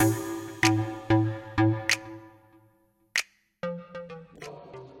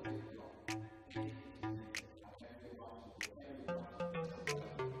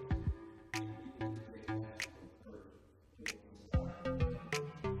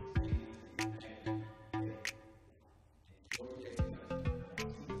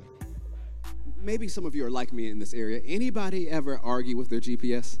maybe some of you are like me in this area. Anybody ever argue with their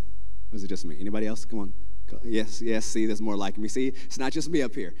GPS? Or is it just me? Anybody else? Come on. Yes, see, there's more like me. See, it's not just me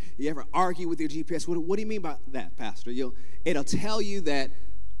up here. You ever argue with your GPS? What do you mean by that, Pastor? It'll tell you that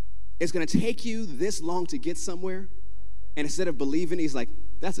it's going to take you this long to get somewhere, and instead of believing, he's like,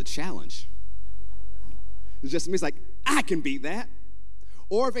 that's a challenge. It's just me. It's like, I can beat that.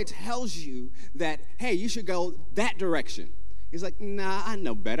 Or if it tells you that, hey, you should go that direction. He's like, nah, I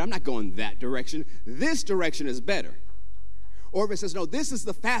know better. I'm not going that direction. This direction is better. Or if it says, no, this is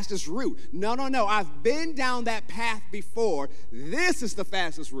the fastest route. No, I've been down that path before. This is the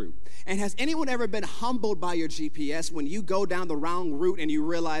fastest route. And has anyone ever been humbled by your GPS when you go down the wrong route and you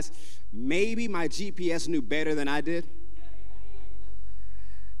realize maybe my GPS knew better than I did?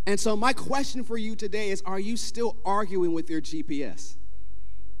 And so my question for you today is, are you still arguing with your GPS?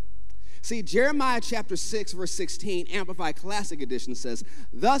 See, Jeremiah chapter 6, verse 16, Amplified Classic Edition says,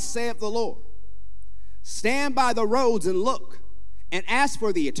 thus saith the Lord, stand by the roads and look, and ask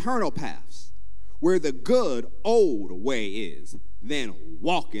for the eternal paths, where the good old way is. Then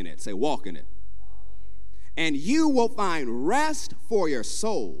walk in it. Say, walk in it. And you will find rest for your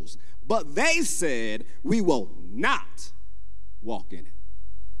souls. But they said, we will not walk in it.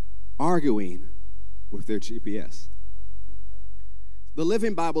 Arguing with their GPS. The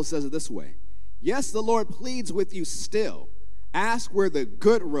Living Bible says it this way. Yes, the Lord pleads with you still. Ask where the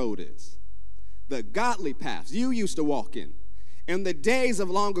good road is. The godly paths you used to walk in the days of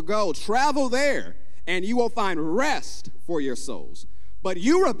long ago, travel there, and you will find rest for your souls. But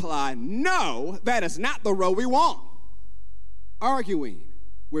you reply, no, that is not the road we want. Arguing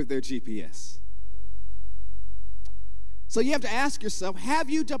with their GPS. So you have to ask yourself, have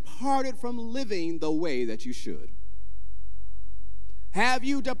you departed from living the way that you should? Have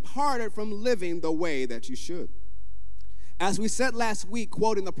you departed from living the way that you should? As we said last week,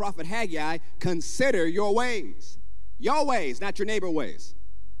 quoting the prophet Haggai, consider your ways. Your ways, not your neighbor's ways.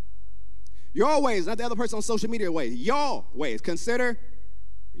 Your ways, not the other person on social media ways. Your ways. Consider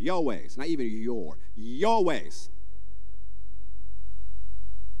your ways, not even your ways.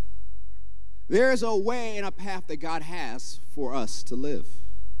 There is a way and a path that God has for us to live.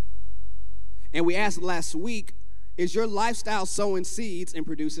 And we asked last week, is your lifestyle sowing seeds and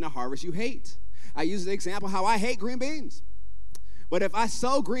producing a harvest you hate? I used the example how I hate green beans. But if I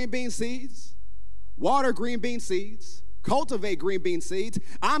sow green bean seeds, water green bean seeds, cultivate green bean seeds,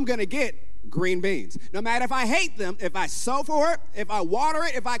 I'm going to get green beans. No matter if I hate them, if I sow for it, if I water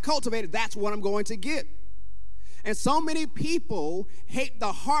it, if I cultivate it, that's what I'm going to get. And so many people hate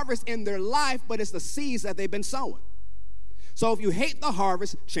the harvest in their life, but it's the seeds that they've been sowing. So if you hate the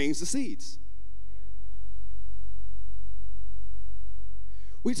harvest, change the seeds.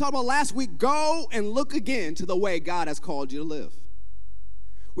 We talked about last week, go and look again to the way God has called you to live.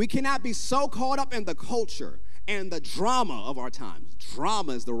 We cannot be so caught up in the culture and the drama of our times.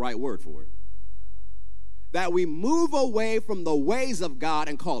 Drama is the right word for it. That we move away from the ways of God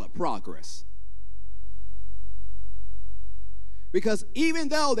and call it progress. Because even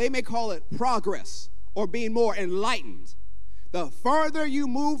though they may call it progress or being more enlightened, the further you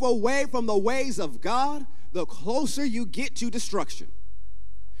move away from the ways of God, the closer you get to destruction.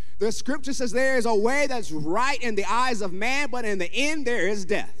 The scripture says there is a way that's right in the eyes of man, but in the end there is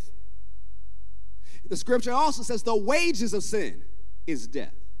death. The scripture also says the wages of sin is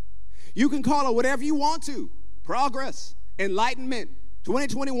death. You can call it whatever you want to. Progress, enlightenment,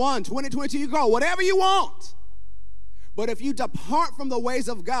 2021, 2022, you go, whatever you want. But if you depart from the ways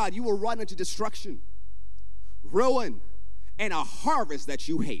of God, you will run into destruction, ruin, and a harvest that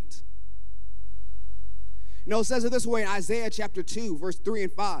you hate. You know, it says it this way in Isaiah chapter 2, verse 3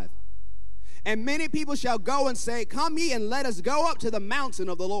 and 5. And many people shall go and say, come ye and let us go up to the mountain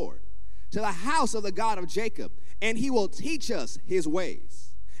of the Lord, to the house of the God of Jacob, and he will teach us his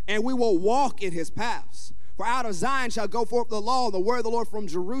ways, and we will walk in his paths. For out of Zion shall go forth the law and the word of the Lord from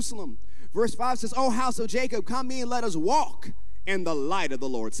Jerusalem. Verse 5 says, O house of Jacob, come ye and let us walk in the light of the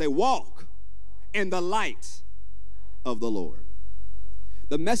Lord. Say, walk in the light of the Lord.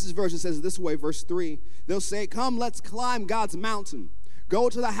 The Message version says it this way, verse 3. They'll say, come, let's climb God's mountain. Go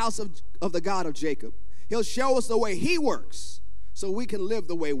to the house of the God of Jacob. He'll show us the way he works so we can live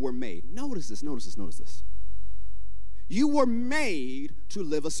the way we're made. Notice this, notice this, notice this. You were made to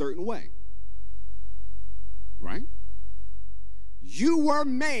live a certain way, right? You were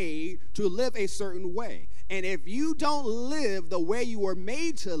made to live a certain way. And if you don't live the way you were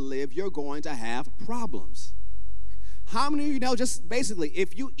made to live, you're going to have problems. How many of you know just basically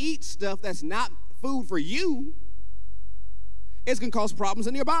if you eat stuff that's not food for you, it's going to cause problems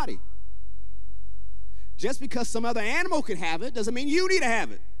in your body. Just because some other animal can have it doesn't mean you need to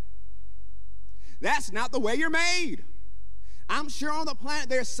have it. That's not the way you're made. I'm sure on the planet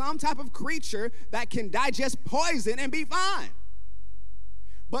there's some type of creature that can digest poison and be fine.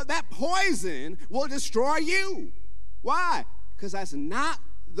 But that poison will destroy you. Why? Because that's not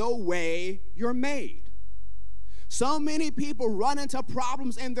the way you're made. So many people run into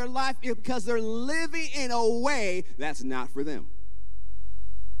problems in their life because they're living in a way that's not for them.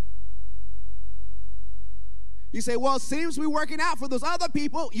 You say, well, it seems to be working out for those other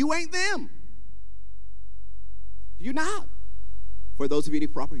people. You ain't them. You're not. For those of you who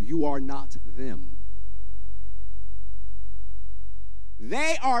need proper, you are not them.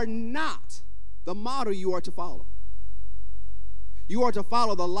 They are not the model you are to follow. You are to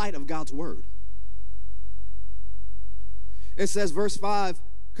follow the light of God's word. It says, verse 5,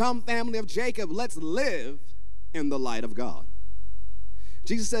 come family of Jacob, let's live in the light of God.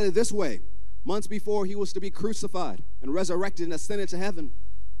 Jesus said it this way, months before he was to be crucified and resurrected and ascended to heaven.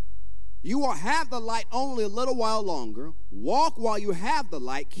 You will have the light only a little while longer. Walk while you have the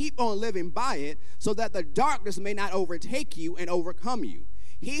light. Keep on living by it so that the darkness may not overtake you and overcome you.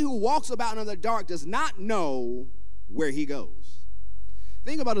 He who walks about in the dark does not know where he goes.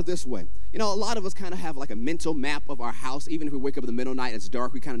 Think about it this way. You know, a lot of us kind of have like a mental map of our house. Even if we wake up in the middle of the night and it's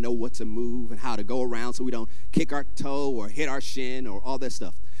dark, we kind of know what to move and how to go around so we don't kick our toe or hit our shin or all that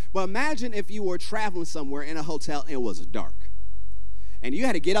stuff. But imagine if you were traveling somewhere in a hotel and it was dark. And you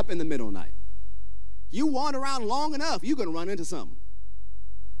had to get up in the middle of the night. You wander around long enough, you're going to run into something.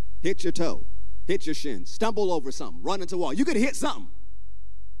 Hit your toe, hit your shin, stumble over something, run into a wall. You could hit something.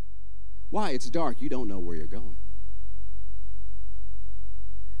 Why? It's dark. You don't know where you're going.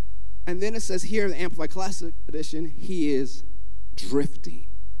 And then it says here in the Amplified Classic Edition, he is drifting.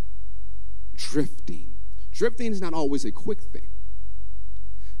 Drifting. Drifting is not always a quick thing.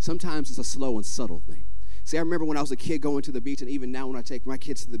 Sometimes it's a slow and subtle thing. See, I remember when I was a kid going to the beach, and even now when I take my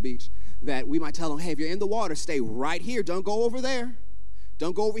kids to the beach, that we might tell them, hey, if you're in the water, stay right here. Don't go over there.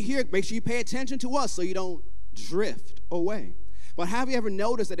 Don't go over here. Make sure you pay attention to us so you don't drift away. But have you ever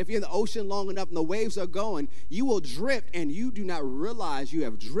noticed that if you're in the ocean long enough and the waves are going, you will drift, and you do not realize you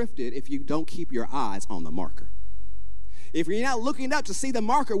have drifted if you don't keep your eyes on the marker. If you're not looking up to see the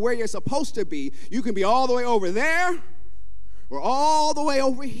marker where you're supposed to be, you can be all the way over there or all the way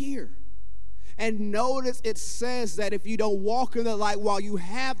over here. And notice it says that if you don't walk in the light while you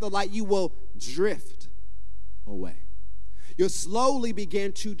have the light, you will drift away. You'll slowly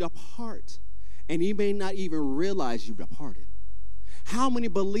begin to depart, and you may not even realize you've departed. How many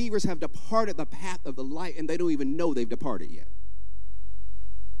believers have departed the path of the light and they don't even know they've departed yet?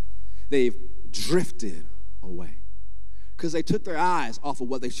 They've drifted away because they took their eyes off of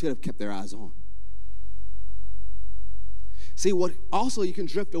what they should have kept their eyes on. See, what also you can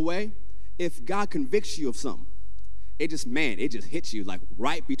drift away if God convicts you of something. It just hits you like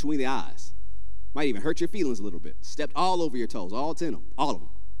right between the eyes. Might even hurt your feelings a little bit. Stepped all over your toes, all 10 of them, all of them.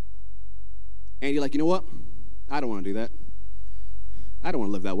 And you're like, you know what? I don't want to do that. I don't want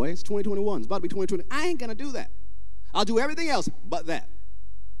to live that way. It's 2021. It's about to be 2020. I ain't going to do that. I'll do everything else but that.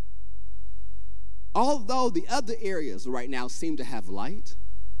 Although the other areas right now seem to have light,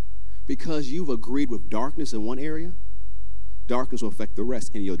 because you've agreed with darkness in one area, darkness will affect the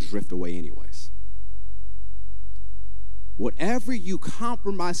rest, and you'll drift away anyways. Whatever you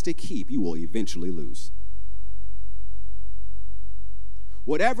compromise to keep, you will eventually lose.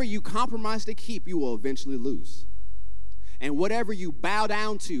 Whatever you compromise to keep, you will eventually lose. And whatever you bow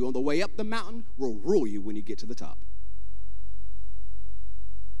down to on the way up the mountain will rule you when you get to the top.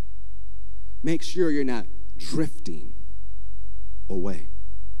 Make sure you're not drifting away.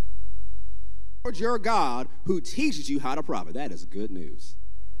 Lord your God who teaches you how to profit. That is good news.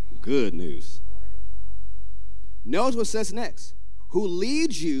 Good news. Notice what it says next. Who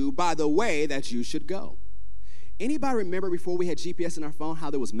leads you by the way that you should go. Anybody remember before we had GPS in our phone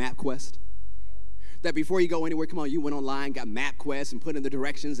how there was MapQuest? That before you go anywhere, come on, you went online, got MapQuest and put in the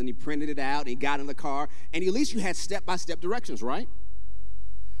directions and you printed it out and you got in the car and at least you had step-by-step directions, right?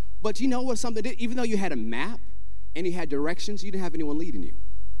 But you know what something did? Even though you had a map and you had directions, you didn't have anyone leading you.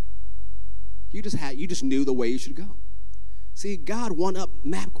 You just knew the way you should go. See, God won up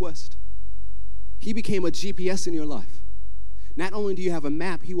MapQuest. He became a GPS in your life. Not only do you have a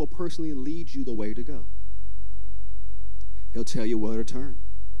map, he will personally lead you the way to go. He'll tell you where to turn.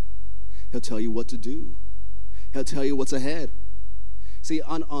 He'll tell you what to do. He'll tell you what's ahead. See,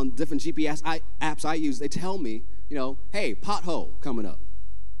 on different GPS apps I use, they tell me, hey, pothole coming up.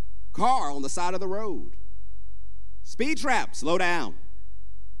 Car on the side of the road. Speed trap, slow down.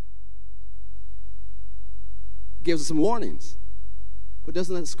 Gives us some warnings. But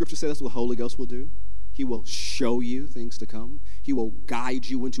doesn't that scripture say that's what the Holy Ghost will do? He will show you things to come. He will guide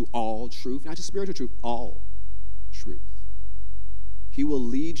you into all truth, not just spiritual truth, all truth. He will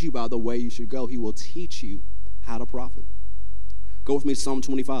lead you by the way you should go. He will teach you how to profit. Go with me to Psalm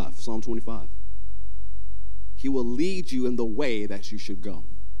 25. Psalm 25. He will lead you in the way that you should go.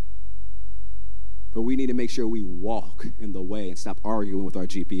 But we need to make sure we walk in the way and stop arguing with our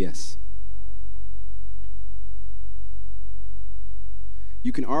GPS.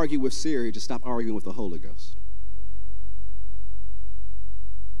 You can argue with Siri, just stop arguing with the Holy Ghost.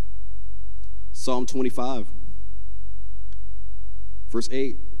 Psalm 25, verse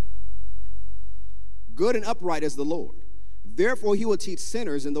 8. Good and upright is the Lord. Therefore he will teach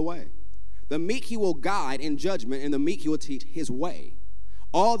sinners in the way. The meek he will guide in judgment, and the meek he will teach his way.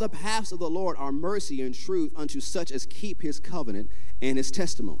 All the paths of the Lord are mercy and truth unto such as keep his covenant and his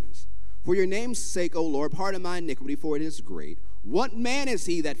testimonies. For your name's sake, O Lord, pardon my iniquity, for it is great. What man is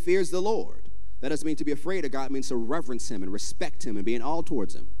he that fears the Lord? That doesn't mean to be afraid of God. It means to reverence him and respect him and be in awe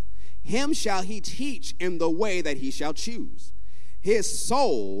towards him. Him shall he teach in the way that he shall choose. His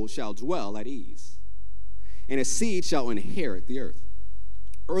soul shall dwell at ease, and his seed shall inherit the earth.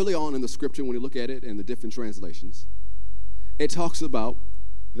 Early on in the scripture, when you look at it in the different translations, it talks about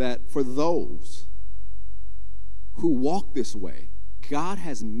that for those who walk this way, God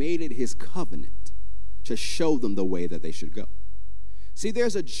has made it his covenant to show them the way that they should go. See,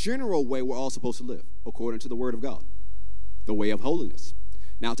 there's a general way we're all supposed to live, according to the word of God, the way of holiness.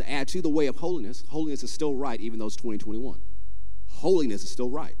 Now, to add to the way of holiness, holiness is still right, even though it's 2021. Holiness is still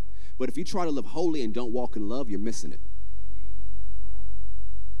right. But if you try to live holy and don't walk in love, you're missing it.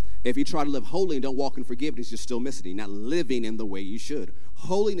 If you try to live holy and don't walk in forgiveness, you're still missing it. You're not living in the way you should.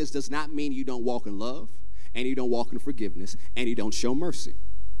 Holiness does not mean you don't walk in love, and you don't walk in forgiveness, and you don't show mercy.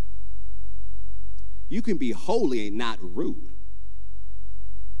 You can be holy and not rude.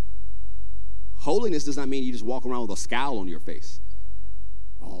 Holiness does not mean you just walk around with a scowl on your face.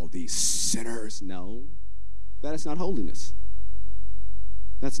 Oh, these sinners. No, that is not holiness.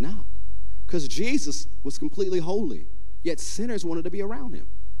 That's not. Because Jesus was completely holy, yet sinners wanted to be around him.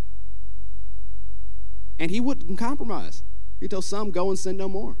 And he wouldn't compromise. He told some, go and sin no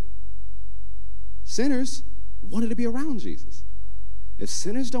more. Sinners wanted to be around Jesus. If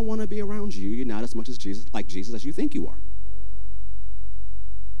sinners don't want to be around you, you're not as much as Jesus, like Jesus as you think you are.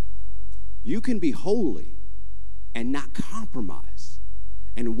 You can be holy and not compromise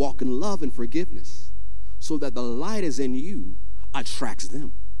and walk in love and forgiveness so that the light is in you attracts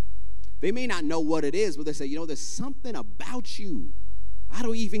them. They may not know what it is, but they say, there's something about you. I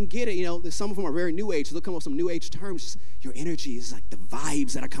don't even get it. Some of them are very new age. So they'll come up with some new age terms. Your energy is like the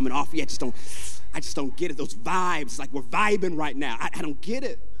vibes that are coming off you. I just don't get it. Those vibes, it's like we're vibing right now. I don't get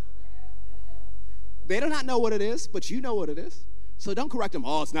it. They do not know what it is, but you know what it is. So don't correct them.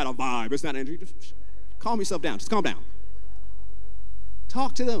 Oh, it's not a vibe. It's not energy. Just calm yourself down. Just calm down.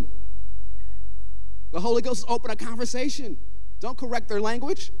 Talk to them. The Holy Ghost is open a conversation. Don't correct their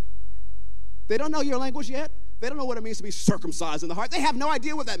language. They don't know your language yet. They don't know what it means to be circumcised in the heart. They have no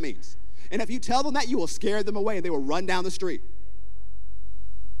idea what that means. And if you tell them that, you will scare them away and they will run down the street.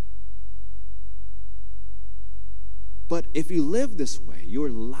 But if you live this way, your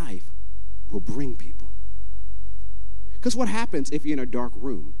life will bring people. Because what happens if you're in a dark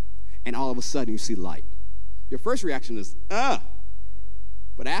room and all of a sudden you see light? Your first reaction is,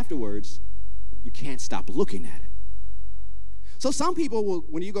 but afterwards, you can't stop looking at it. So some people will,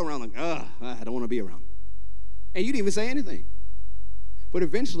 when you go around like, I don't want to be around. And you didn't even say anything. But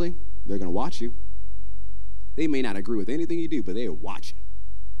eventually, they're going to watch you. They may not agree with anything you do, but they are watching.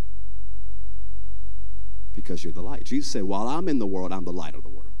 Because you're the light. Jesus said, while I'm in the world, I'm the light of the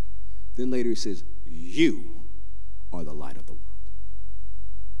world. Then later he says, you are the light of the world.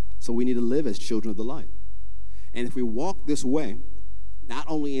 So we need to live as children of the light. And if we walk this way, not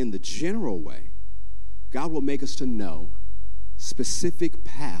only in the general way, God will make us to know specific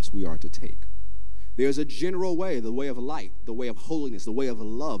paths we are to take. There's a general way, the way of light, the way of holiness, the way of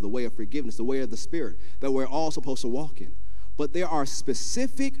love, the way of forgiveness, the way of the Spirit that we're all supposed to walk in. But there are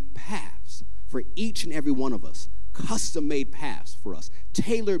specific paths for each and every one of us, custom-made paths for us,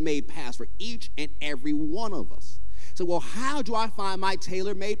 tailor-made paths for each and every one of us. So, well, how do I find my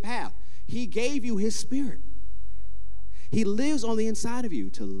tailor-made path? He gave you his Spirit. He lives on the inside of you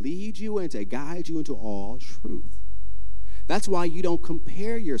to lead you and to guide you into all truth. That's why you don't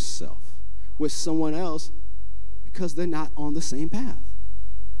compare yourself with someone else, because they're not on the same path.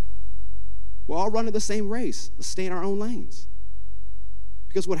 We're all running the same race. Let's stay in our own lanes.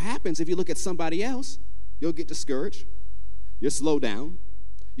 Because what happens if you look at somebody else, you'll get discouraged. You'll slow down.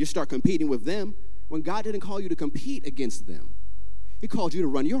 You start competing with them when God didn't call you to compete against them. He called you to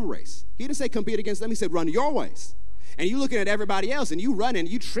run your race. He didn't say compete against them. He said run your race. And you looking at everybody else, and you run and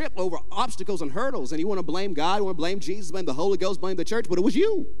you trip over obstacles and hurdles, and you want to blame God, you want to blame Jesus, blame the Holy Ghost, blame the church, but it was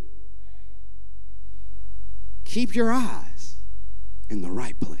you. Keep your eyes in the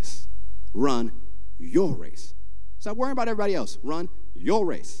right place. Run your race. Stop worrying about everybody else. Run your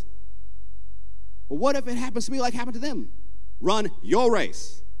race. Well, what if it happens to me like happened to them? Run your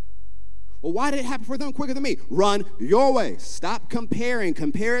race. Well, why did it happen for them quicker than me? Run your way. Stop comparing.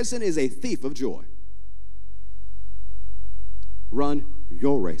 Comparison is a thief of joy. Run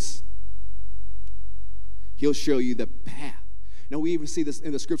your race. He'll show you the path. Now, we even see this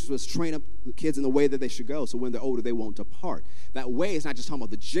in the scriptures, was train up the kids in the way that they should go, so when they're older, they won't depart. That way is not just talking about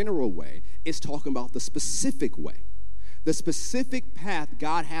the general way. It's talking about the specific way. The specific path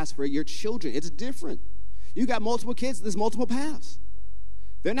God has for your children. It's different. You got multiple kids, there's multiple paths.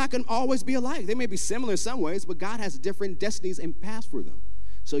 They're not going to always be alike. They may be similar in some ways, but God has different destinies and paths for them.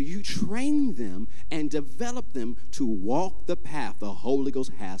 So you train them and develop them to walk the path the Holy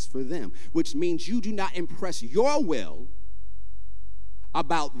Ghost has for them, which means you do not impress your will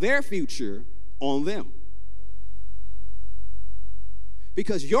about their future on them.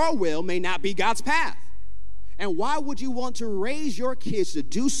 Because your will may not be God's path. And why would you want to raise your kids to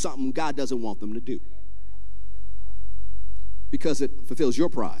do something God doesn't want them to do? Because it fulfills your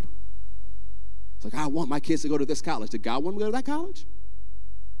pride. It's like, I want my kids to go to this college. Did God want them to go to that college?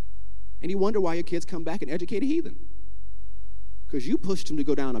 And you wonder why your kids come back and educate a heathen. Because you pushed them to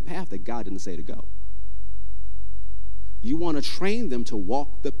go down a path that God didn't say to go. You want to train them to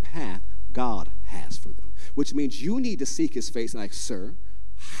walk the path God has for them, which means you need to seek his face and like, sir,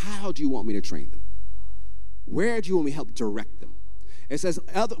 how do you want me to train them? Where do you want me to help direct them? It says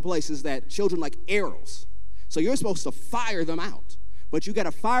other places that children like arrows. So you're supposed to fire them out, but you got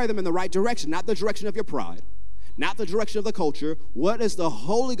to fire them in the right direction, not the direction of your pride, not the direction of the culture. What is the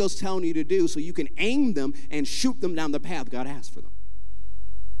Holy Ghost telling you to do so you can aim them and shoot them down the path God has for them?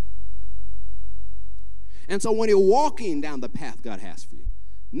 And so when you're walking down the path God has for you,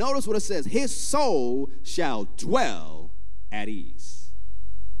 notice what it says, his soul shall dwell at ease.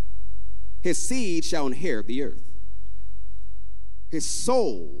 His seed shall inherit the earth. His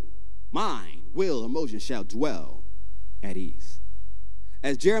soul, mind, will, emotion shall dwell at ease.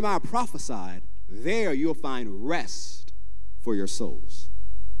 As Jeremiah prophesied, there you'll find rest for your souls.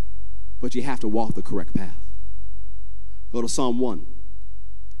 But you have to walk the correct path. Go to Psalm 1.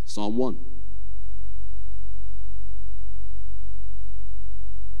 Psalm 1.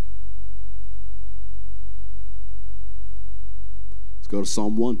 Let's go to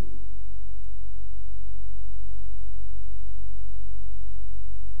Psalm 1.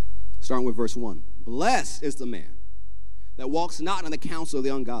 Starting with verse 1. Blessed is the man that walks not in the counsel of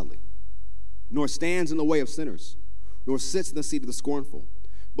the ungodly, nor stands in the way of sinners, nor sits in the seat of the scornful.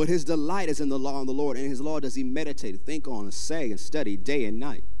 But his delight is in the law of the Lord, and in his law does he meditate, think on, and say, and study day and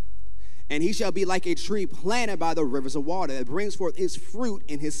night. And he shall be like a tree planted by the rivers of water, that brings forth its fruit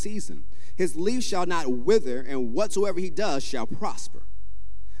in his season. His leaf shall not wither, and whatsoever he does shall prosper.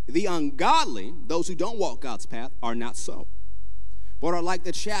 The ungodly, those who don't walk God's path, are not so, but are like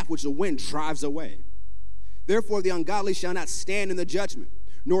the chaff which the wind drives away. Therefore the ungodly shall not stand in the judgment,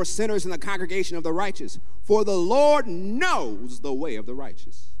 nor sinners in the congregation of the righteous. For the Lord knows the way of the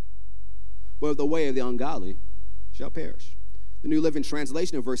righteous, but the way of the ungodly shall perish. The New Living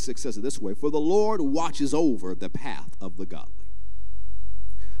Translation of verse 6 says it this way, for the Lord watches over the path of the godly,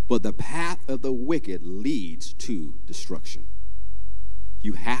 but the path of the wicked leads to destruction.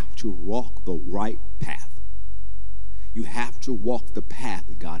 You have to walk the right path. You have to walk the path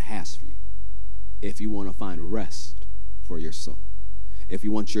that God has for you if you want to find rest for your soul. If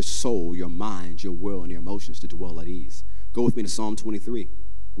you want your soul, your mind, your will, and your emotions to dwell at ease. Go with me to Psalm 23.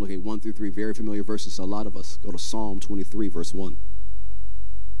 Look at 1 through 3, very familiar verses to a lot of us. Go to Psalm 23, verse 1.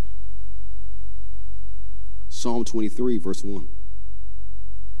 Psalm 23, verse 1.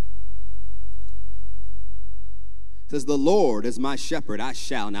 It says, the Lord is my shepherd, I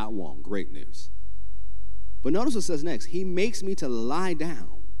shall not want. Great news. But notice what it says next. He makes me to lie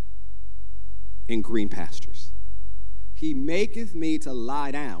down in green pastures. He maketh me to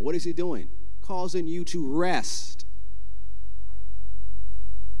lie down. What is he doing? Causing you to rest.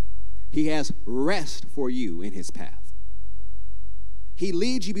 He has rest for you in his path. He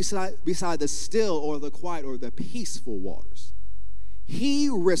leads you beside the still or the quiet or the peaceful waters. He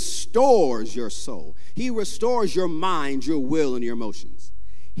restores your soul. He restores your mind, your will, and your emotions.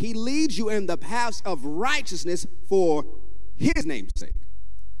 He leads you in the paths of righteousness for his name's sake.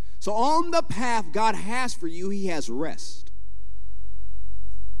 So on the path God has for you, he has rest.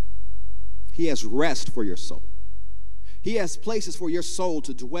 He has rest for your soul. He has places for your soul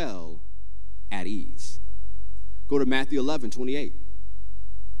to dwell at ease. Go to Matthew 11:28.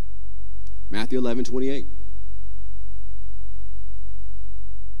 Matthew 11:28.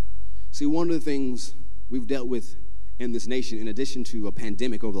 See, one of the things we've dealt with in this nation, in addition to a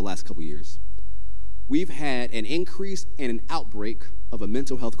pandemic over the last couple years, we've had an increase and an outbreak of a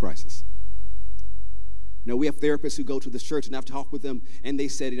mental health crisis. You know, we have therapists who go to this church, and I've talked with them, and they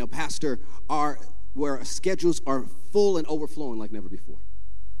said, Pastor, where schedules are full and overflowing like never before.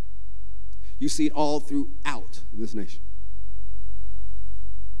 You see it all throughout this nation.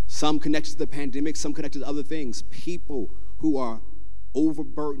 Some connected to the pandemic, some connected to other things. People who are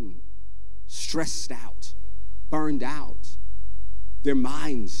overburdened, stressed out, burned out. Their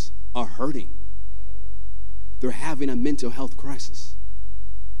minds are hurting. They're having a mental health crisis.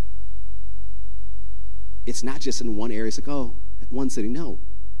 It's not just in one area. It's like, one city. No,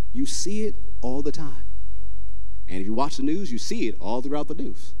 you see it all the time. And if you watch the news, you see it all throughout the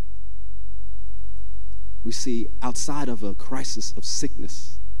news. We see outside of a crisis of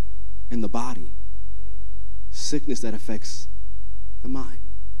sickness in the body, sickness that affects the mind,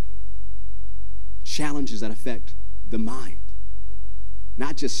 challenges that affect the mind,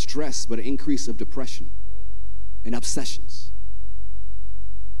 not just stress, but an increase of depression and obsessions,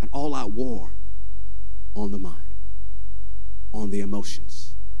 an all-out war on the mind, on the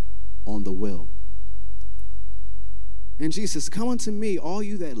emotions, on the will. And Jesus says, come unto me, all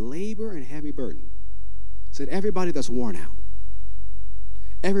you that labor and heavy burden. Said, everybody that's worn out,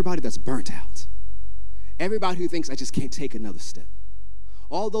 everybody that's burnt out, everybody who thinks I just can't take another step,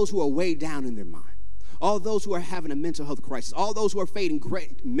 all those who are weighed down in their mind, all those who are having a mental health crisis, all those who are facing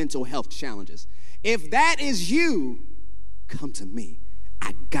great mental health challenges. If that is you, come to me.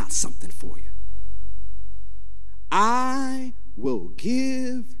 I got something for you. I will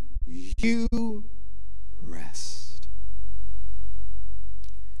give you rest.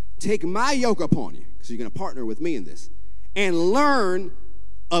 Take my yoke upon you, because you're going to partner with me in this, and learn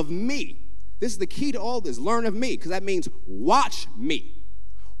of me. This is the key to all this. Learn of me, because that means watch me.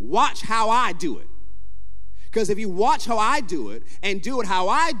 Watch how I do it. Because if you watch how I do it and do it how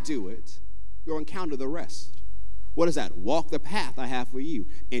I do it, you'll encounter the rest. What is that? Walk the path I have for you,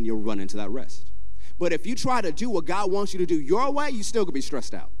 and you'll run into that rest. But if you try to do what God wants you to do your way, you still could be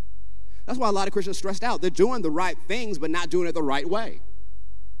stressed out. That's why a lot of Christians are stressed out. They're doing the right things, but not doing it the right way.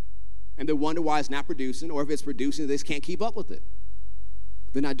 And they wonder why it's not producing, or if it's producing, they just can't keep up with it.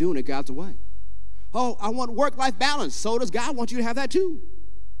 They're not doing it God's way. Oh, I want work-life balance. So does God want you to have that too.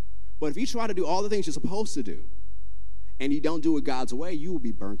 But if you try to do all the things you're supposed to do, and you don't do it God's way, you will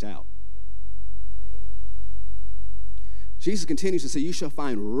be burnt out. Jesus continues to say, you shall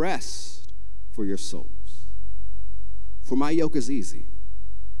find rest for your souls. For my yoke is easy,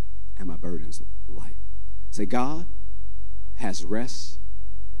 and my burden is light. Say, God has rest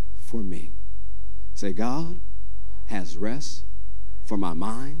for me. Say, God has rest for my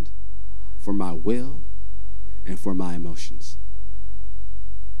mind, for my will, and for my emotions.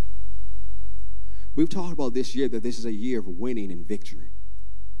 We've talked about this year that this is a year of winning and victory,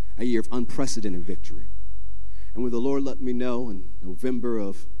 a year of unprecedented victory. And when the Lord let me know in November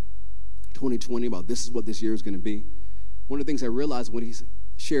of 2020 about this is what this year is going to be, one of the things I realized when he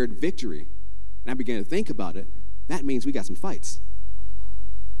shared victory, and I began to think about it, that means we got some fights.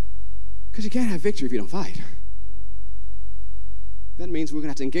 Because you can't have victory if you don't fight. That means we're going to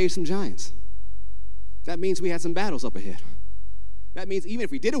have to engage some giants. That means we had some battles up ahead. That means even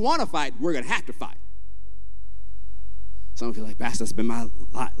if we didn't want to fight, we're going to have to fight. Some of you are like, Pastor, that's been my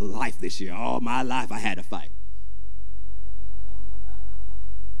life this year. All my life I had to fight.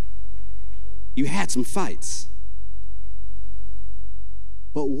 You had some fights.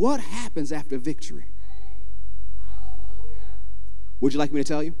 But what happens after victory? Would you like me to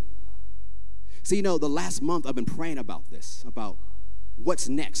tell you? See, the last month I've been praying about this, about what's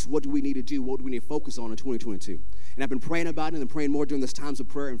next, what do we need to do, what do we need to focus on in 2022. And I've been praying about it and praying more during this times of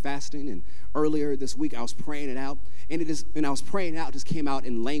prayer and fasting. And earlier this week I was praying it out. And I was praying it out, it just came out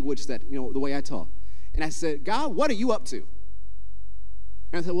in language that, the way I talk. And I said, God, what are you up to?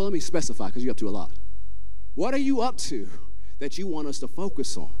 And I said, well, let me specify, because you're up to a lot. What are you up to that you want us to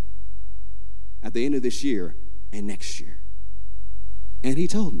focus on at the end of this year and next year? And he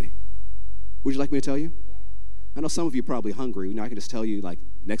told me. Would you like me to tell you? I know some of you are probably hungry. I can just tell you, like,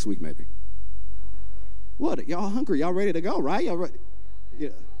 next week maybe. What? Y'all hungry? Y'all ready to go, right? Y'all ready? Yeah.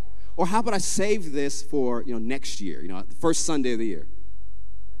 Or how about I save this for, next year, the first Sunday of the year?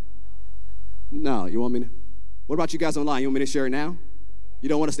 No, you want me to? What about you guys online? You want me to share it now? You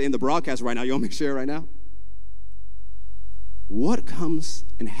don't want us to end the broadcast right now. You want me to share it right now? What comes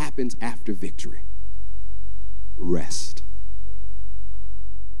and happens after victory? rest.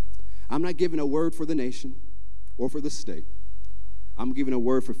 I'm not giving a word for the nation or for the state. I'm giving a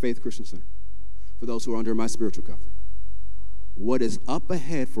word for Faith Christian Center, for those who are under my spiritual covering. What is up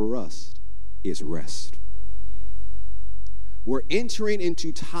ahead for us is rest. We're entering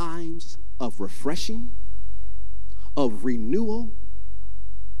into times of refreshing, of renewal,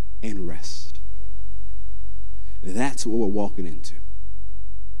 and rest. That's what we're walking into.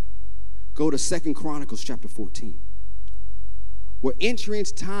 Go to 2 Chronicles chapter 14. We're entering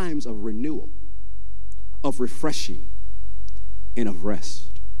into times of renewal, of refreshing, and of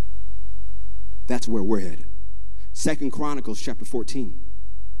rest. That's where we're headed. 2 Chronicles chapter 14.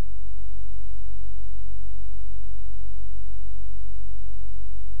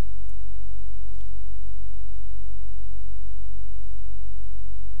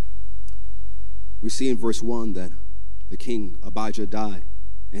 We see in verse 1 that the king Abijah died,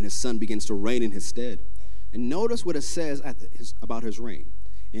 and his son begins to reign in his stead. And notice what it says about his reign.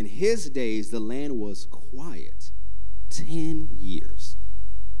 In his days, the land was quiet 10 years.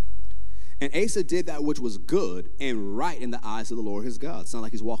 And Asa did that which was good and right in the eyes of the Lord his God. It's not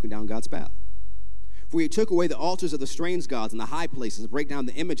like he's walking down God's path. For he took away the altars of the strange gods and the high places, break down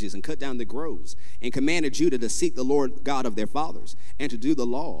the images and cut down the groves, and commanded Judah to seek the Lord God of their fathers, and to do the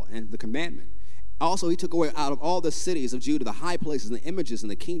law and the commandment. Also, he took away out of all the cities of Judah the high places and the images, and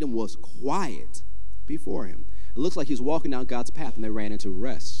the kingdom was quiet before him. It looks like he was walking down God's path, and they ran into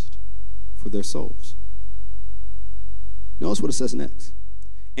rest for their souls. Notice what it says next.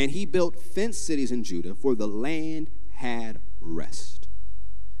 And he built fenced cities in Judah, for the land had rest.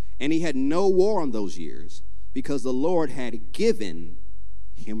 And he had no war on those years, because the Lord had given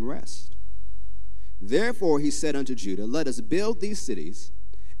him rest. Therefore he said unto Judah, let us build these cities,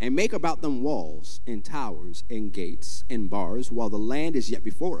 and make about them walls and towers and gates and bars, while the land is yet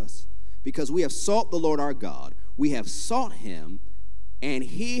before us, because we have sought the Lord our God. We have sought him, and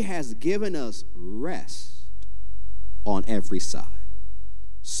he has given us rest on every side.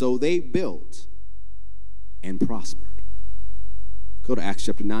 So they built and prospered. Go to Acts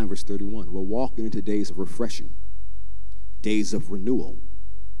chapter 9, verse 31. We're walking into days of refreshing, days of renewal,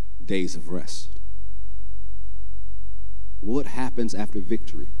 days of rest. What happens after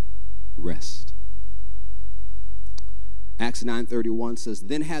victory? Rest. Acts 9:31 says,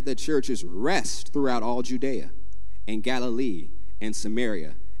 then had the churches rest throughout all Judea and Galilee and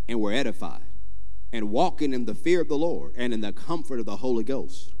Samaria, and were edified, and walking in the fear of the Lord and in the comfort of the Holy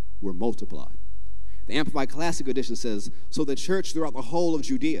Ghost were multiplied. The Amplified Classic Edition says, so the church throughout the whole of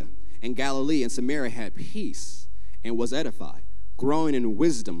Judea and Galilee and Samaria had peace and was edified, growing in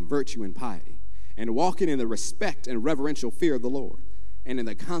wisdom, virtue, and piety, and walking in the respect and reverential fear of the Lord, and in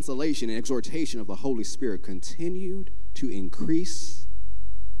the consolation and exhortation of the Holy Spirit continued to increase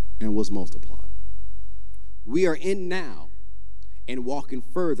and was multiplied. We are in now and walking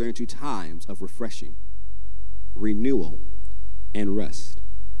further into times of refreshing, renewal, and rest.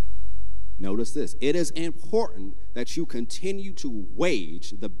 Notice this. It is important that you continue to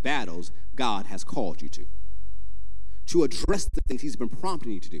wage the battles God has called you to address the things he's been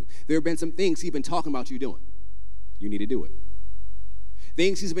prompting you to do. There have been some things he's been talking about you doing. You need to do it.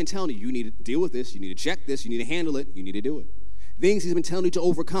 Things he's been telling you, you need to deal with this, you need to check this, you need to handle it, you need to do it. Things he's been telling you to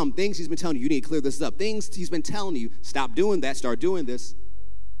overcome, things he's been telling you, you need to clear this up. Things he's been telling you, stop doing that, start doing this.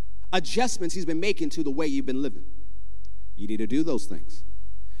 Adjustments he's been making to the way you've been living. You need to do those things.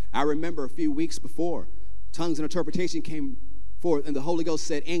 I remember a few weeks before, tongues and interpretation came forth, and the Holy Ghost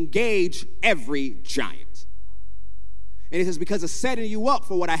said, engage every giant. And he says, because it's setting you up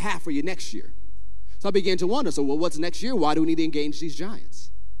for what I have for you next year. So I began to wonder, so what's next year? Why do we need to engage these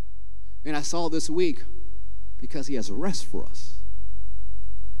giants? And I saw this week, because he has a rest for us.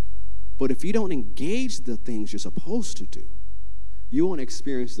 But if you don't engage the things you're supposed to do, you won't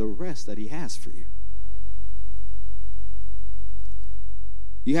experience the rest that he has for you.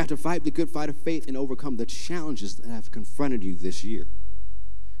 You have to fight the good fight of faith and overcome the challenges that have confronted you this year.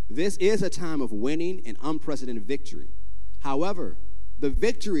 This is a time of winning and unprecedented victory. However, the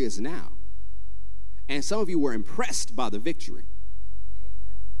victory is now. And some of you were impressed by the victory.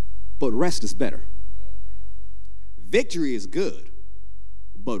 But rest is better. Victory is good,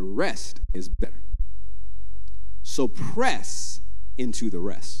 but rest is better. So press into the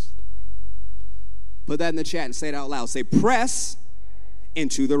rest. Put that in the chat and say it out loud. Say, press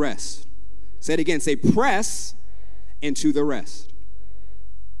into the rest. Say it again. Say, press into the rest.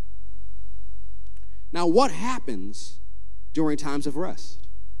 Now, what happens during times of rest?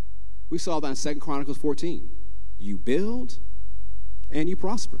 We saw that in 2 Chronicles 14. You build and you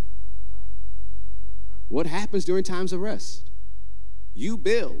prosper. What happens during times of rest? You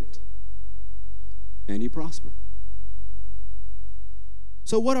build and you prosper.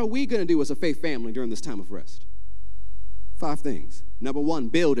 So what are we going to do as a faith family during this time of rest? 5 things. Number 1,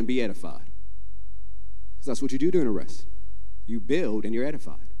 build and be edified. Because that's what you do during a rest. You build and you're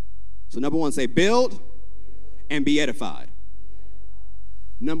edified. So number 1, say build and be edified.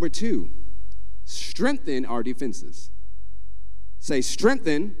 Number 2, strengthen our defenses. Say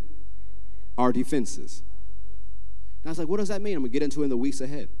strengthen our defenses. Now I was like, what does that mean? I'm going to get into it in the weeks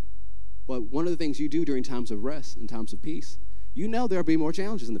ahead. But one of the things you do during times of rest and times of peace, you know there'll be more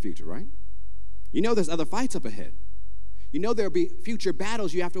challenges in the future, right? You know there's other fights up ahead. You know there'll be future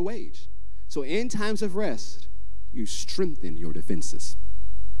battles you have to wage. So in times of rest, you strengthen your defenses.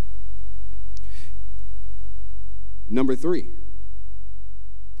 Number 3,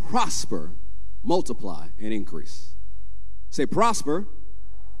 prosper, multiply, and increase. Say prosper,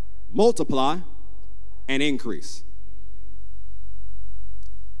 multiply, and increase.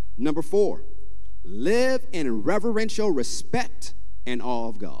 Number 4, live in reverential respect and awe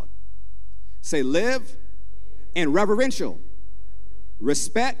of God. Say live in reverential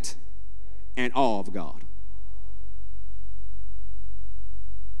respect and awe of God.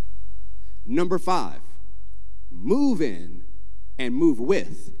 Number 5, move in and move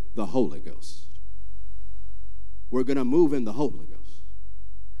with the Holy Ghost. We're going to move in the Holy Ghost.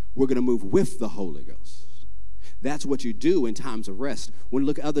 We're going to move with the Holy Ghost. That's what you do in times of rest. When you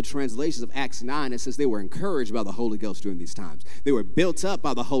look at other translations of Acts 9, it says they were encouraged by the Holy Ghost during these times. They were built up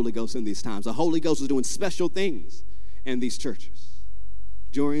by the Holy Ghost in these times. The Holy Ghost was doing special things in these churches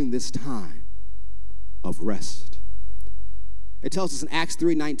during this time of rest. It tells us in Acts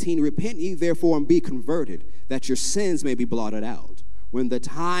 3:19, repent ye therefore and be converted, that your sins may be blotted out, when the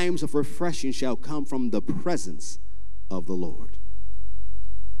times of refreshing shall come from the presence of the Lord.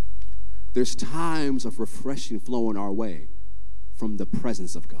 There's times of refreshing flowing our way from the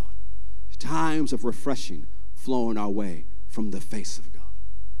presence of God. Times of refreshing flowing our way from the face of God.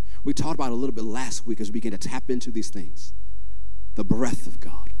 We talked about it a little bit last week as we begin to tap into these things. The breath of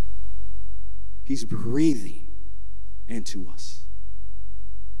God. He's breathing into us,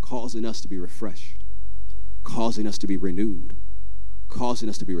 causing us to be refreshed, causing us to be renewed, causing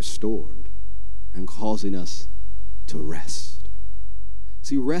us to be restored, and causing us to rest.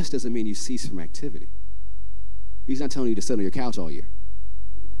 See, rest doesn't mean you cease from activity. He's not telling you to sit on your couch all year.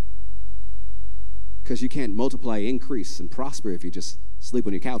 Because you can't multiply, increase, and prosper if you just sleep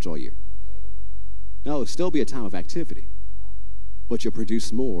on your couch all year. No, it'll still be a time of activity, but you'll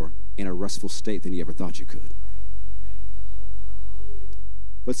produce more in a restful state than you ever thought you could.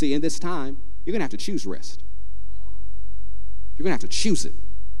 But see, in this time, you're going to have to choose rest. You're going to have to choose it.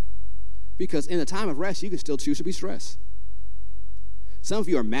 Because in a time of rest, you can still choose to be stressed. Some of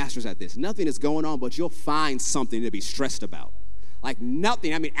you are masters at this. Nothing is going on, but you'll find something to be stressed about. Like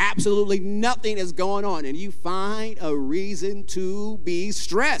nothing, I mean, absolutely nothing is going on, and you find a reason to be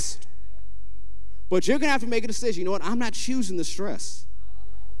stressed. But you're going to have to make a decision. You know what? I'm not choosing the stress.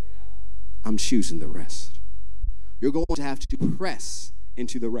 I'm choosing the rest. You're going to have to press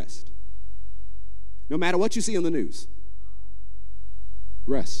into the rest. No matter what you see on the news,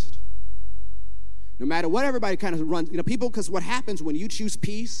 rest. No matter what everybody kind of runs, people, because what happens when you choose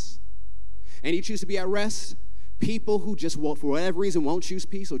peace and you choose to be at rest, people who just won't, for whatever reason, won't choose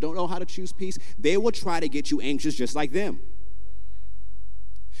peace or don't know how to choose peace, they will try to get you anxious just like them.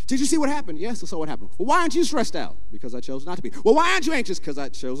 Did you see what happened? Yes, I saw what happened. Well, why aren't you stressed out? Because I chose not to be. Well, why aren't you anxious? Because I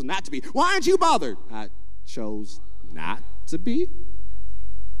chose not to be. Why aren't you bothered? I chose not to be.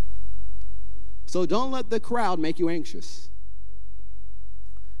 So don't let the crowd make you anxious.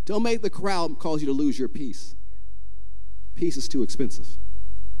 Don't make the crowd cause you to lose your peace. Peace is too expensive.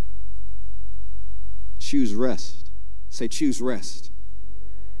 Choose rest. Say, choose rest.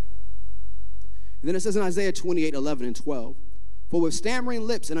 And then it says in Isaiah 28:11 and 12, for with stammering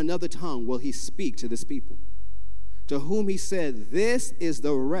lips and another tongue will he speak to this people, to whom he said, this is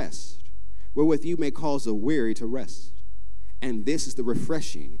the rest wherewith you may cause the weary to rest, and this is the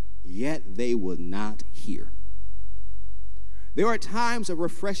refreshing, yet they will not hear. There are times of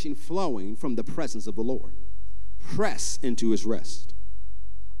refreshing flowing from the presence of the Lord. Press into his rest.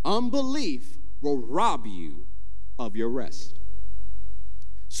 Unbelief will rob you of your rest.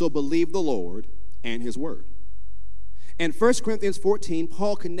 So believe the Lord and his word. In 1 Corinthians 14,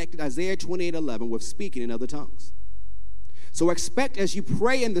 Paul connected Isaiah 28:11 with speaking in other tongues. So expect as you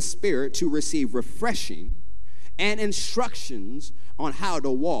pray in the Spirit to receive refreshing and instructions on how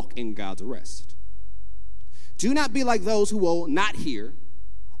to walk in God's rest. Do not be like those who will not hear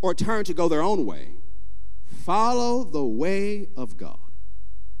or turn to go their own way. Follow the way of God.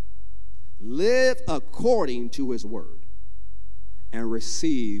 Live according to his word and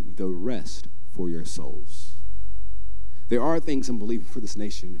receive the rest for your souls. There are things I'm believing for this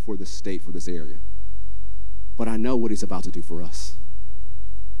nation, for this state, for this area. But I know what he's about to do for us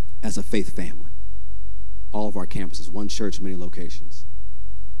as a faith family. All of our campuses, one church, many locations.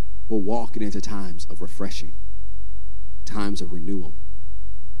 We're walking into times of refreshing, times of renewal,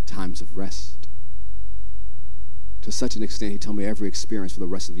 times of rest. To such an extent, he told me every experience for the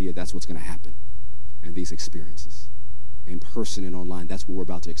rest of the year, that's what's going to happen. And these experiences, in person and online, that's what we're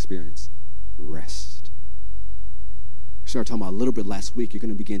about to experience. Rest. We started talking about a little bit last week, you're going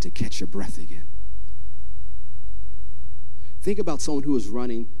to begin to catch your breath again. Think about someone who is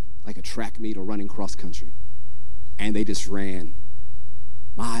running like a track meet or running cross country, and they just ran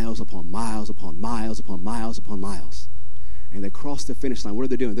miles upon miles upon miles upon miles upon miles, and they crossed the finish line. What are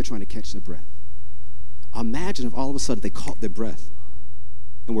they doing? They're trying to catch their breath. Imagine if all of a sudden they caught their breath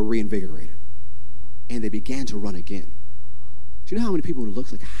and were reinvigorated, and they began to run again. Do you know how many people would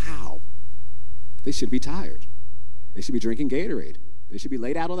look like how? They should be tired. They should be drinking Gatorade. They should be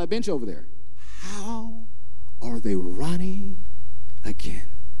laid out on that bench over there. How are they running again?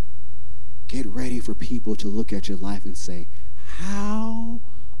 Get ready for people to look at your life and say, how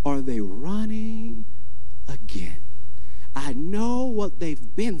are they running again? I know what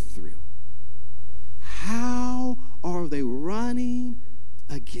they've been through. How are they running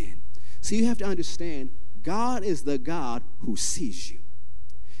again? So you have to understand, God is the God who sees you.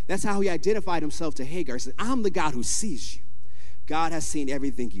 That's how he identified himself to Hagar. He said, I'm the God who sees you. God has seen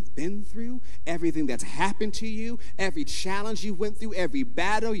everything you've been through, everything that's happened to you, every challenge you went through, every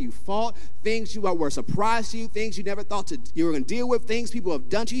battle you fought, things you were surprised to you, things you never thought you were going to deal with, things people have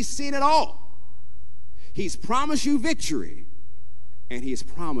done to you. He's seen it all. He's promised you victory, and he has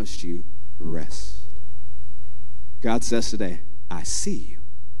promised you rest. God says today, I see you,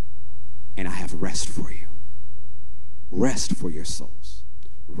 and I have rest for you. Rest for your souls.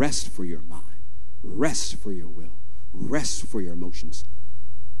 Rest for your mind. Rest for your will. Rest for your emotions.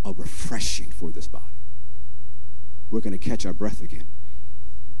 A refreshing for this body. We're going to catch our breath again.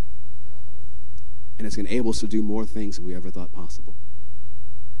 And it's going to enable us to do more things than we ever thought possible.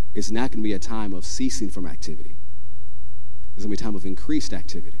 It's not going to be a time of ceasing from activity. It's going to be a time of increased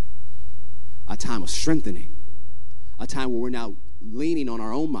activity. A time of strengthening. A time where we're now leaning on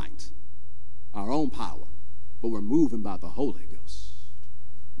our own might, our own power, but we're moving by the Holy Ghost.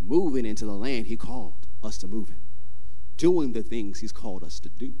 Moving into the land he called us to move in. Doing the things he's called us to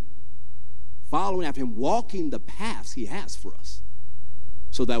do. Following after him, walking the paths he has for us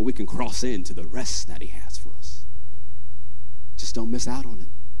so that we can cross into the rest that he has for us. Just don't miss out on it.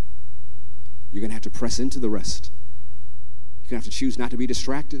 You're going to have to press into the rest. You're going to have to choose not to be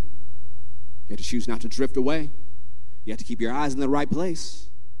distracted. You have to choose not to drift away. You have to keep your eyes in the right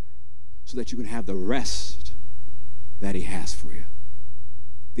place so that you can have the rest that he has for you.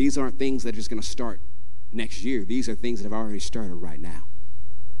 These aren't things that are just going to start next year. These are things that have already started right now.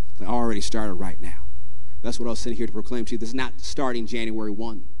 They already started right now. That's what I was sitting here to proclaim to you. This is not starting January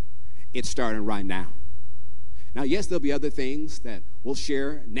 1. It's starting right now. Now, yes, there'll be other things that we'll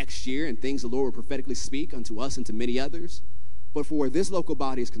share next year and things the Lord will prophetically speak unto us and to many others. But for where this local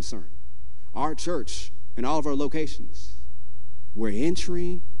body is concerned, our church and all of our locations, we're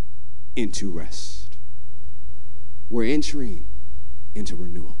entering into rest. We're entering into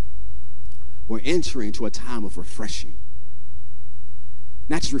renewal. We're entering into a time of refreshing.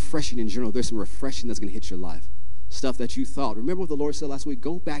 Not just refreshing in general, there's some refreshing that's going to hit your life. Stuff that you thought. Remember what the Lord said last week?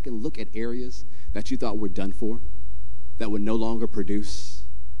 Go back and look at areas that you thought were done for, that would no longer produce.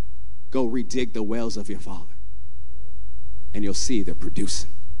 Go redig the wells of your Father, and you'll see they're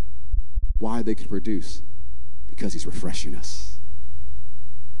producing. Why they can produce? Because he's refreshing us.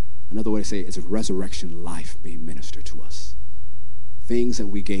 Another way to say it is a resurrection life being ministered to us. Things that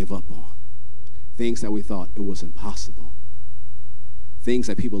we gave up on. Things that we thought it was impossible. Things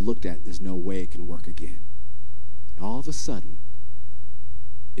that people looked at, there's no way it can work again. And all of a sudden,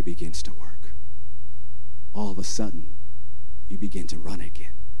 it begins to work. All of a sudden, you begin to run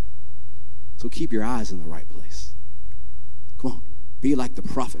again. So keep your eyes in the right place. Come on, be like the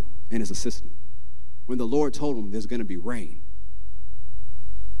prophet and his assistant. When the Lord told him there's going to be rain,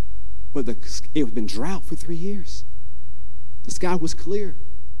 but it had been drought for 3 years. The sky was clear.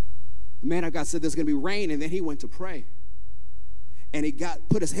 The man of God said there's going to be rain, and then he went to pray. And he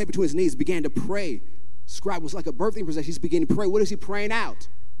put his head between his knees, began to pray. Scribe was like a birthing procession. He's beginning to pray. What is he praying out?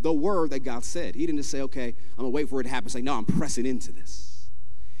 The word that God said. He didn't just say, okay, I'm going to wait for it to happen. Say, no, I'm pressing into this.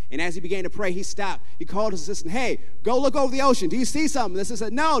 And as he began to pray, he stopped. He called his assistant, hey, go look over the ocean. Do you see something? The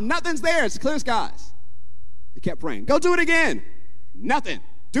assistant said, no, nothing's there. It's clear skies. He kept praying. Go do it again. Nothing.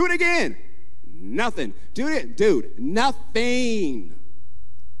 Do it again. Nothing. Do it again. Dude, nothing.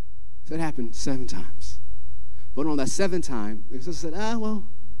 So it happened 7 times. But on that seventh time, the sister said, well,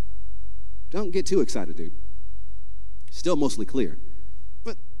 don't get too excited, dude. Still mostly clear.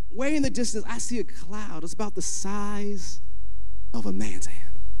 But way in the distance, I see a cloud. It's about the size of a man's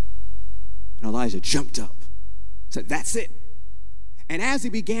hand. And Elijah jumped up, said, that's it. And as he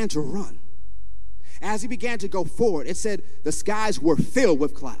began to run, as he began to go forward, it said the skies were filled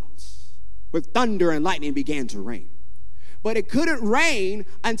with clouds, with thunder and lightning began to rain. But it couldn't rain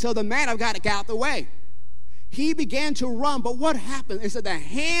until the man of God got out the way. He began to run, but what happened? It said the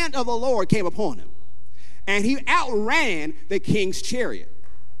hand of the Lord came upon him, and he outran the king's chariot.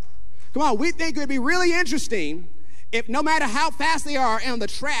 Come on, we think it would be really interesting if no matter how fast they are on the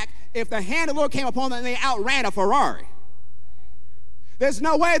track, if the hand of the Lord came upon them and they outran a Ferrari. There's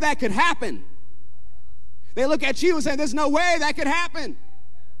no way that could happen. They look at you and say, there's no way that could happen.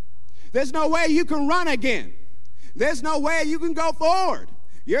 There's no way you can run again. There's no way you can go forward.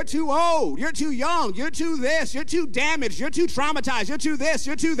 You're too old. You're too young. You're too this. You're too damaged. You're too traumatized. You're too this.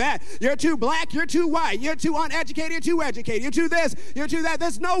 You're too that. You're too black. You're too white. You're too uneducated. You're too educated. You're too this. You're too that.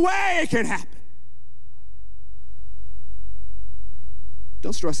 There's no way it can happen.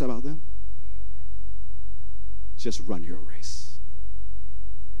 Don't stress about them. Just run your race.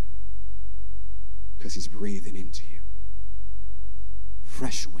 Because he's breathing into you.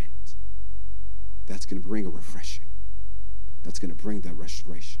 Fresh wind. That's going to bring a refreshing. That's going to bring that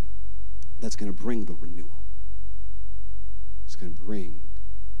restoration. That's going to bring the renewal. It's going to bring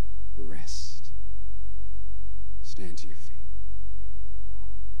rest. Stand to your feet.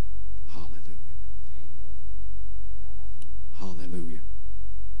 Hallelujah. Hallelujah.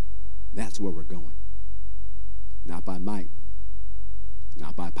 That's where we're going. Not by might,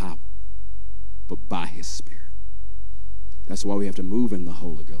 not by power, but by his Spirit. That's why we have to move in the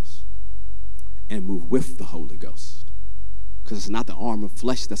Holy Ghost and move with the Holy Ghost. Because it's not the arm of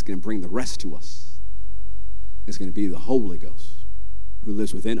flesh that's going to bring the rest to us. It's going to be the Holy Ghost who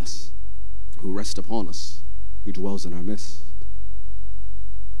lives within us, who rests upon us, who dwells in our midst.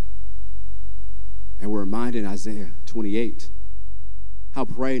 And we're reminded in Isaiah 28 how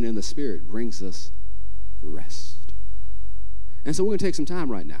praying in the Spirit brings us rest. And so we're going to take some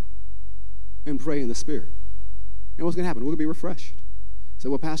time right now and pray in the Spirit. And what's going to happen? We're going to be refreshed. Say,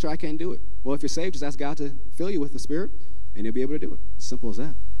 well, Pastor, I can't do it. Well, if you're saved, just ask God to fill you with the Spirit, and you'll be able to do it. Simple as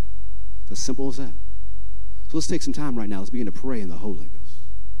that. It's as simple as that. So let's take some time right now. Let's begin to pray in the Holy Ghost.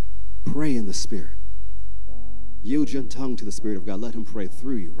 Pray in the Spirit. Yield your tongue to the Spirit of God. Let him pray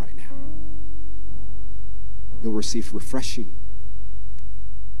through you right now. You'll receive refreshing.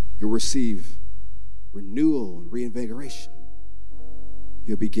 You'll receive renewal and reinvigoration.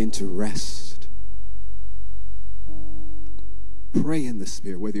 You'll begin to rest. Pray in the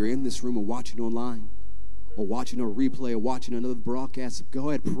Spirit, whether you're in this room or watching online, or watching a replay, or watching another broadcast. Go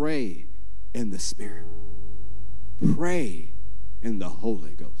ahead, pray in the Spirit. Pray in the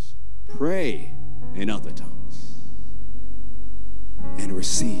Holy Ghost. Pray in other tongues. And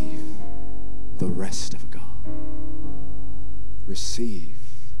receive the rest of God. Receive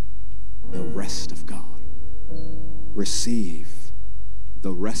the rest of God. Receive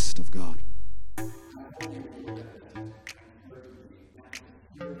the rest of God.